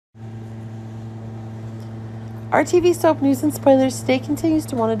Our TV soap news and spoilers today continues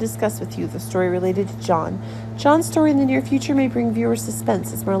to want to discuss with you the story related to John. John's story in the near future may bring viewers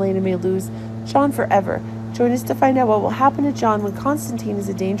suspense as Marlena may lose John forever. Join us to find out what will happen to John when Konstantin is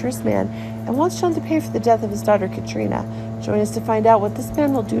a dangerous man and wants John to pay for the death of his daughter Katirina. Join us to find out what this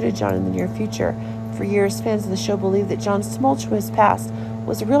man will do to John in the near future. For years, fans of the show believe that John's tumultuous past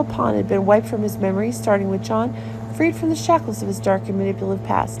was a real pawn and had been wiped from his memory, starting with John freed from the shackles of his dark and manipulative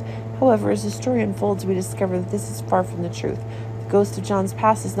past. However, as the story unfolds, we discover that this is far from the truth. The ghost of John's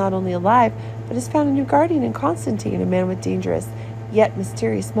past is not only alive, but has found a new guardian in Konstantin, a man with dangerous, yet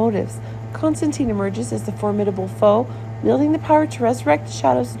mysterious motives. Konstantin emerges as the formidable foe, wielding the power to resurrect the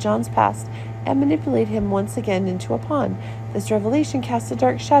shadows of John's past and manipulate him once again into a pawn. This revelation casts a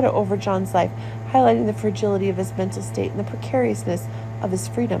dark shadow over John's life, highlighting the fragility of his mental state and the precariousness of his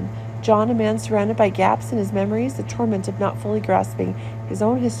freedom. John, a man surrounded by gaps in his memories, the torment of not fully grasping his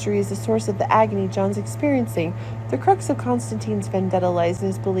own history, is the source of the agony John's experiencing. The crux of Konstantin's vendetta lies in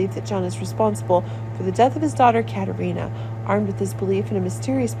his belief that John is responsible for the death of his daughter Katirina. Armed with this belief and a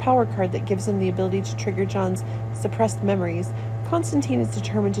mysterious power card that gives him the ability to trigger John's suppressed memories, Konstantin is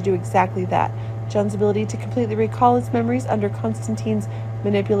determined to do exactly that. John's ability to completely recall his memories under Konstantin's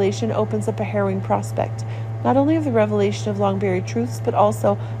manipulation opens up a harrowing prospect, not only of the revelation of long-buried truths, but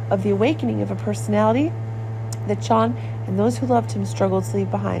also of the awakening of a personality that John and those who loved him struggled to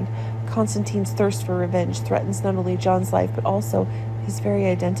leave behind. Konstantin's thirst for revenge threatens not only John's life, but also his very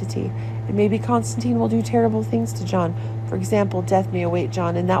identity. And maybe Konstantin will do terrible things to John. For example, death may await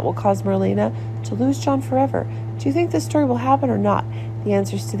John, and that will cause Marlena to lose John forever. Do you think this story will happen or not? The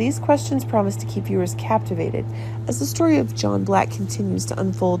answers to these questions promise to keep viewers captivated as the story of John Black continues to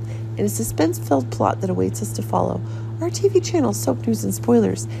unfold in a suspense-filled plot that awaits us to follow. Our TV channel, Soap News and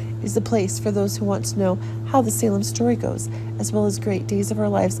Spoilers, is the place for those who want to know how the Salem story goes, as well as great Days of Our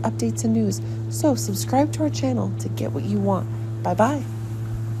Lives updates and news. So subscribe to our channel to get what you want. Bye-bye.